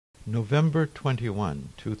November 21,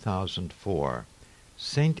 2004,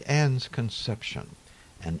 St. Anne's Conception,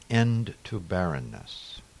 an End to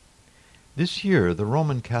Barrenness. This year the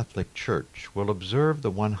Roman Catholic Church will observe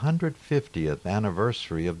the 150th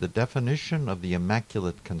anniversary of the definition of the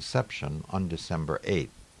Immaculate Conception on December 8th.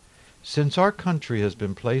 Since our country has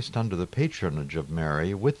been placed under the patronage of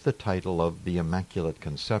Mary with the title of the Immaculate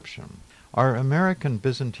Conception, our American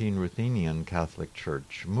Byzantine Ruthenian Catholic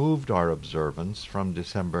Church moved our observance from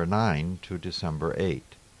December 9 to December 8.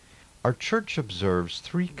 Our Church observes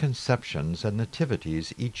 3 conceptions and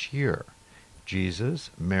nativities each year: Jesus,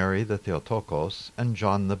 Mary the Theotokos, and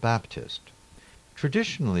John the Baptist.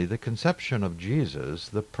 Traditionally, the conception of Jesus,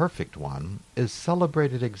 the perfect one, is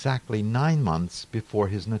celebrated exactly 9 months before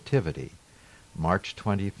his nativity, March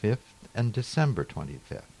 25th and December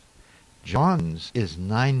 25th. John's is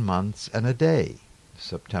 9 months and a day,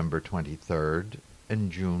 September 23rd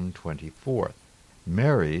and June 24th.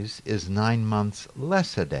 Mary's is 9 months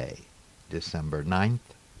less a day, December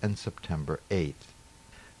 9th and September 8th.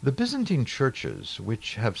 The Byzantine churches,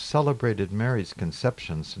 which have celebrated Mary's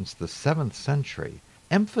conception since the 7th century,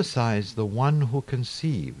 emphasize the one who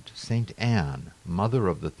conceived, St. Anne, mother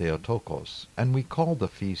of the Theotokos, and we call the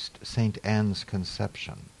feast St. Anne's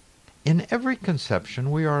Conception. In every conception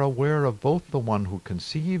we are aware of both the one who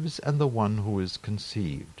conceives and the one who is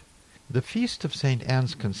conceived. The feast of St.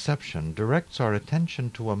 Anne's Conception directs our attention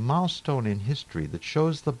to a milestone in history that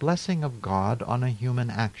shows the blessing of God on a human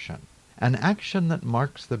action, an action that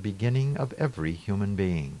marks the beginning of every human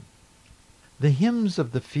being. The hymns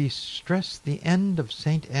of the feast stress the end of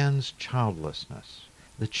St. Anne's childlessness.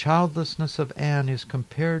 The childlessness of Anne is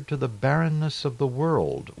compared to the barrenness of the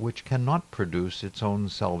world, which cannot produce its own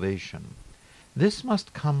salvation. This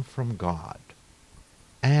must come from God.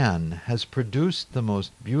 Anne has produced the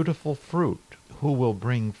most beautiful fruit, who will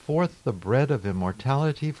bring forth the bread of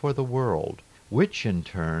immortality for the world, which in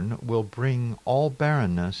turn will bring all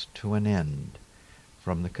barrenness to an end.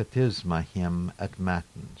 From the Kathisma hymn at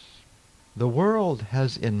Matins. The world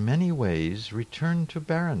has in many ways returned to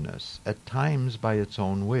barrenness, at times by its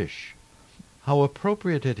own wish. How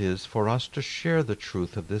appropriate it is for us to share the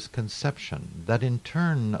truth of this conception, that in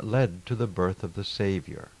turn led to the birth of the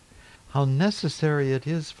Savior. How necessary it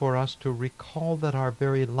is for us to recall that our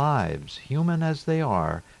very lives, human as they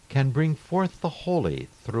are, can bring forth the holy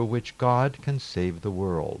through which God can save the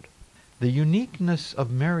world. The uniqueness of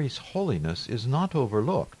Mary's holiness is not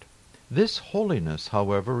overlooked. This holiness,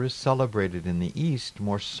 however, is celebrated in the East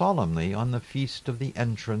more solemnly on the feast of the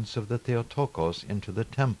entrance of the Theotokos into the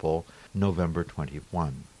temple, November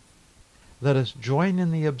 21. Let us join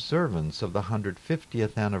in the observance of the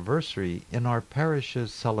 150th anniversary in our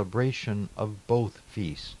parish's celebration of both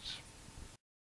feasts.